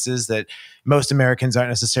different places that most Americans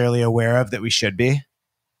aren't necessarily aware of that we should be?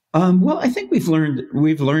 Well, I think we've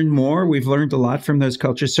learned more. We've learned a lot from those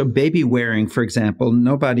cultures. So baby wearing, for example,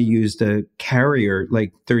 nobody used a carrier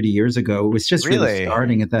like 30 years ago. It was just really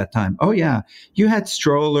starting at that time. Oh, yeah. You had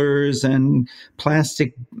strollers and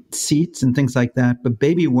plastic seats and things like that. But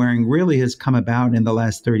baby wearing really has come about in the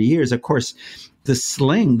last 30 years. Of course,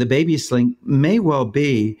 the baby sling may well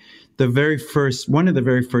be one of the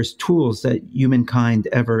very first tools that humankind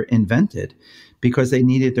ever invented, because they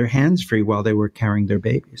needed their hands free while they were carrying their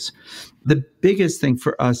babies. The biggest thing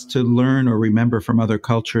for us to learn or remember from other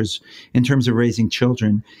cultures in terms of raising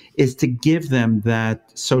children is to give them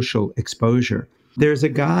that social exposure. There's a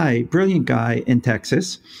brilliant guy in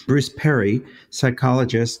Texas, Bruce Perry,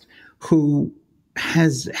 psychologist, who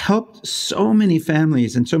has helped so many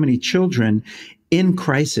families and so many children in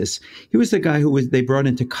crisis. He was the guy they brought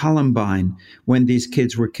into Columbine when these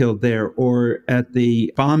kids were killed there, or at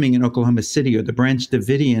the bombing in Oklahoma City, or the Branch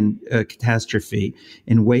Davidian catastrophe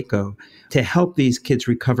in Waco, to help these kids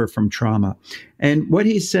recover from trauma. And what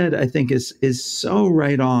he said, I think, is so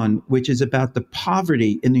right on, which is about the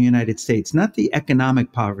poverty in the United States, not the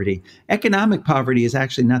economic poverty. Economic poverty is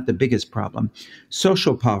actually not the biggest problem.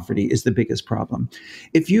 Social poverty is the biggest problem.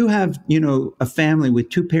 If you have, a family with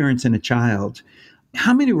two parents and a child,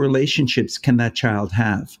 how many relationships can that child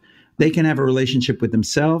have? They can have a relationship with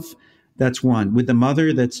themselves. That's 1. With the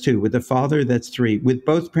mother, that's 2. With the father, that's 3. With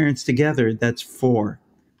both parents together, that's 4.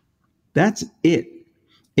 That's it.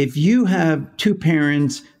 If you have 2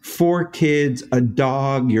 parents, 4 kids, a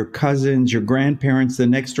dog, your cousins, your grandparents, the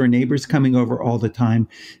next door neighbors coming over all the time,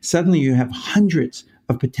 suddenly you have hundreds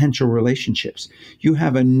of potential relationships. You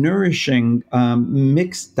have a nourishing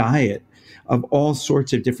mixed diet of all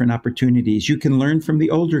sorts of different opportunities. You can learn from the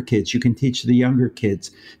older kids. You can teach the younger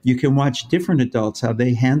kids. You can watch different adults, how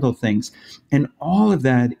they handle things. And all of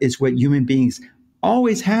that is what human beings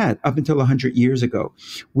always had up until 100 years ago.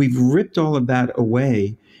 We've ripped all of that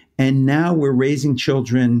away. And now we're raising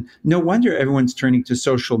children. No wonder everyone's turning to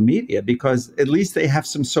social media, because at least they have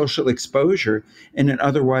some social exposure in an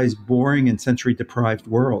otherwise boring and sensory deprived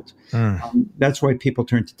world. That's why people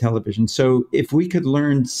turn to television. So if we could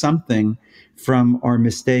learn something from our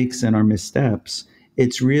mistakes and our missteps,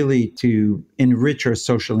 it's really to enrich our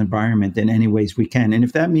social environment in any ways we can. And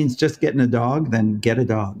if that means just getting a dog, then get a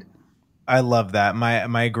dog. I love that.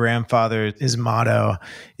 My grandfather, his motto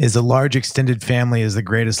is a large extended family is the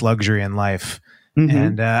greatest luxury in life. Mm-hmm.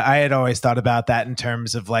 And I had always thought about that in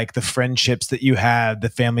terms of like the friendships that you had, the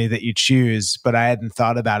family that you choose, but I hadn't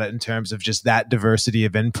thought about it in terms of just that diversity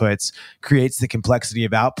of inputs creates the complexity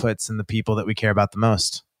of outputs and the people that we care about the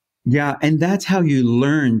most. Yeah. And that's how you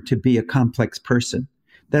learn to be a complex person.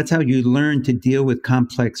 That's how you learn to deal with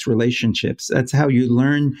complex relationships. That's how you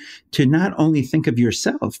learn to not only think of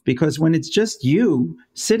yourself, because when it's just you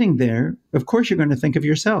sitting there, of course you're going to think of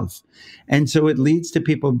yourself. And so it leads to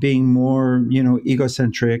people being more,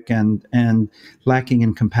 egocentric and lacking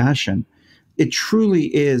in compassion. It truly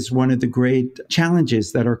is one of the great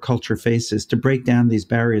challenges that our culture faces, to break down these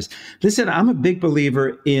barriers. Listen, I'm a big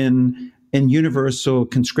believer in universal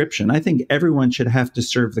conscription. I think everyone should have to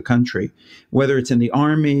serve the country, whether it's in the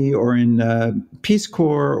Army or in Peace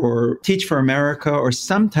Corps or Teach for America or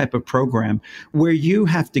some type of program where you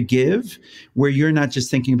have to give, where you're not just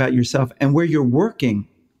thinking about yourself, and where you're working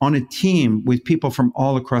on a team with people from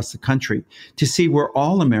all across the country to see we're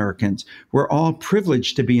all Americans. We're all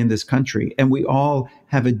privileged to be in this country, and we all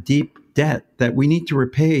have a deep debt that we need to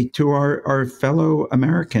repay to our fellow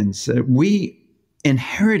Americans. We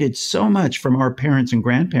inherited so much from our parents and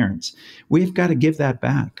grandparents. We've got to give that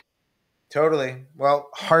back. Totally. Well,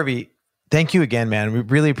 Harvey, thank you again, man. We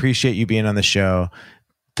really appreciate you being on the show.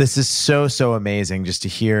 This is so amazing just to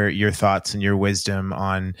hear your thoughts and your wisdom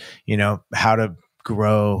on, how to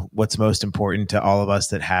grow what's most important to all of us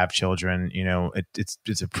that have children.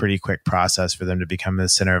 It's a pretty quick process for them to become the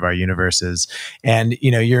center of our universes. And,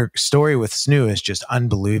 your story with Snoo is just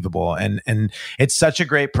unbelievable. And it's such a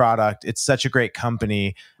great product. It's such a great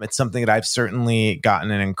company. It's something that I've certainly gotten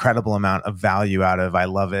an incredible amount of value out of. I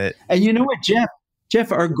love it. And you know what,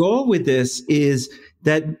 Jeff, our goal with this is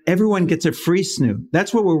that everyone gets a free Snoo.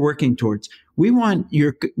 That's what we're working towards. We want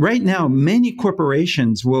right now, many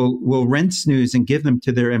corporations will rent Snoos and give them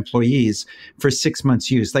to their employees for 6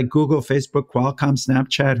 months use, like Google, Facebook, Qualcomm,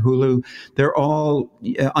 Snapchat, Hulu. They're all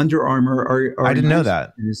Under Armour. I didn't know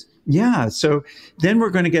that. Yeah. So then we're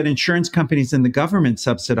going to get insurance companies and the government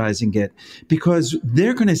subsidizing it because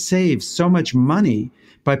they're going to save so much money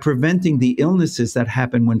by preventing the illnesses that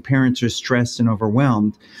happen when parents are stressed and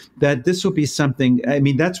overwhelmed, that this will be something,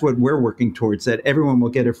 that's what we're working towards, that everyone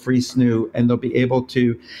will get a free Snoo and they'll be able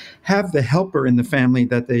to have the helper in the family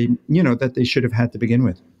that they should have had to begin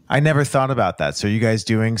with. I never thought about that. So are you guys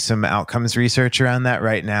doing some outcomes research around that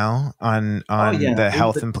right now on the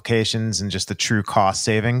health implications and just the true cost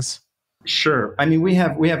savings? Sure. We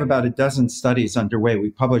have about a dozen studies underway.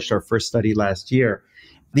 We published our first study last year.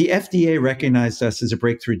 The FDA recognized us as a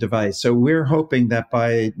breakthrough device. So we're hoping that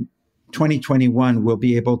by 2021, we'll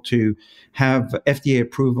be able to have FDA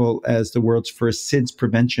approval as the world's first SIDS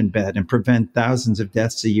prevention bed and prevent thousands of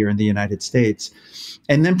deaths a year in the United States,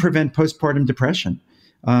 and then prevent postpartum depression,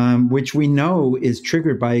 which we know is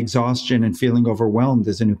triggered by exhaustion and feeling overwhelmed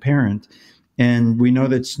as a new parent. And we know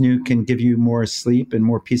that Snoo can give you more sleep and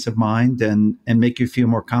more peace of mind and make you feel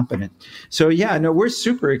more competent. So we're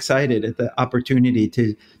super excited at the opportunity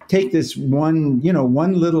to take this one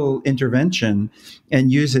little intervention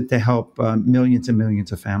and use it to help millions and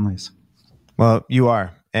millions of families. Well, you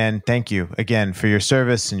are. And thank you again for your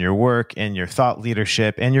service and your work and your thought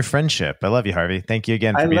leadership and your friendship. I love you, Harvey. Thank you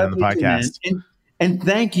again for being on the podcast. And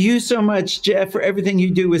thank you so much, Jeff, for everything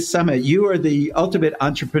you do with Summit. You are the ultimate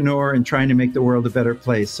entrepreneur in trying to make the world a better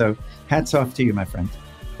place. So hats off to you, my friend.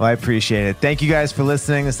 Well, I appreciate it. Thank you guys for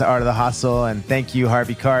listening. This is The Art of the Hustle. And thank you,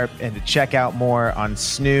 Harvey Karp. And to check out more on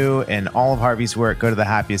Snoo and all of Harvey's work, go to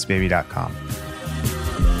thehappiestbaby.com.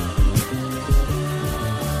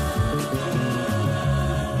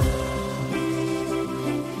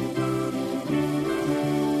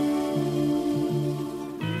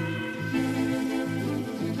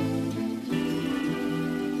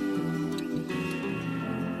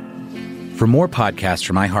 For more podcasts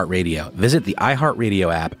from iHeartRadio, visit the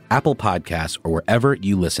iHeartRadio app, Apple Podcasts, or wherever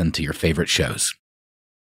you listen to your favorite shows.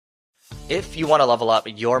 If you want to level up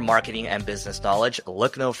your marketing and business knowledge,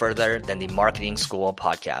 look no further than the Marketing School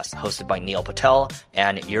podcast, hosted by Neil Patel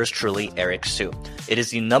and yours truly, Eric Su. It is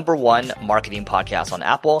the #1 marketing podcast on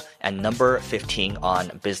Apple and number 15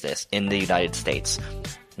 on business in the United States.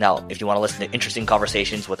 Now, if you want to listen to interesting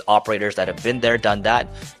conversations with operators that have been there, done that,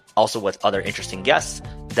 also with other interesting guests,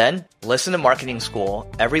 then listen to Marketing School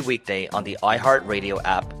every weekday on the iHeartRadio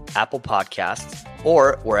app, Apple Podcasts,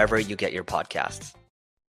 or wherever you get your podcasts.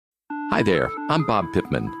 Hi there, I'm Bob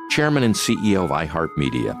Pittman, Chairman and CEO of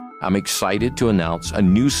iHeartMedia. I'm excited to announce a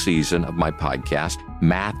new season of my podcast,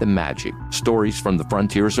 Math and Magic, Stories from the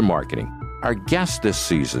Frontiers of Marketing. Our guests this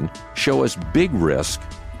season show us big risk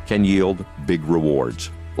can yield big rewards.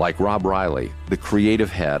 Like Rob Riley, the creative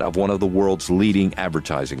head of one of the world's leading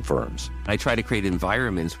advertising firms. I try to create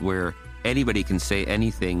environments where anybody can say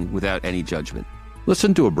anything without any judgment.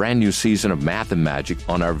 Listen to a brand new season of Math and Magic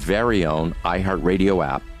on our very own iHeartRadio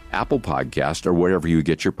app, Apple Podcast, or wherever you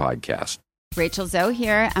get your podcast. Rachel Zoe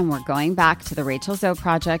here, and we're going back to the Rachel Zoe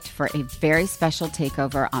Project for a very special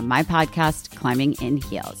takeover on my podcast, Climbing in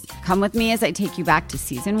Heels. Come with me as I take you back to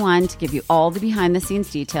season 1 to give you all the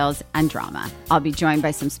behind-the-scenes details and drama. I'll be joined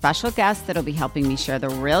by some special guests that'll be helping me share the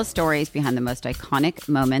real stories behind the most iconic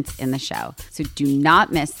moments in the show. So do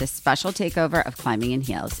not miss this special takeover of Climbing in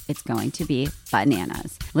Heels. It's going to be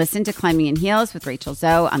bananas. Listen to Climbing in Heels with Rachel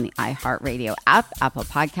Zoe on the iHeartRadio app, Apple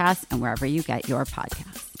Podcasts, and wherever you get your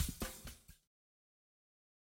podcasts.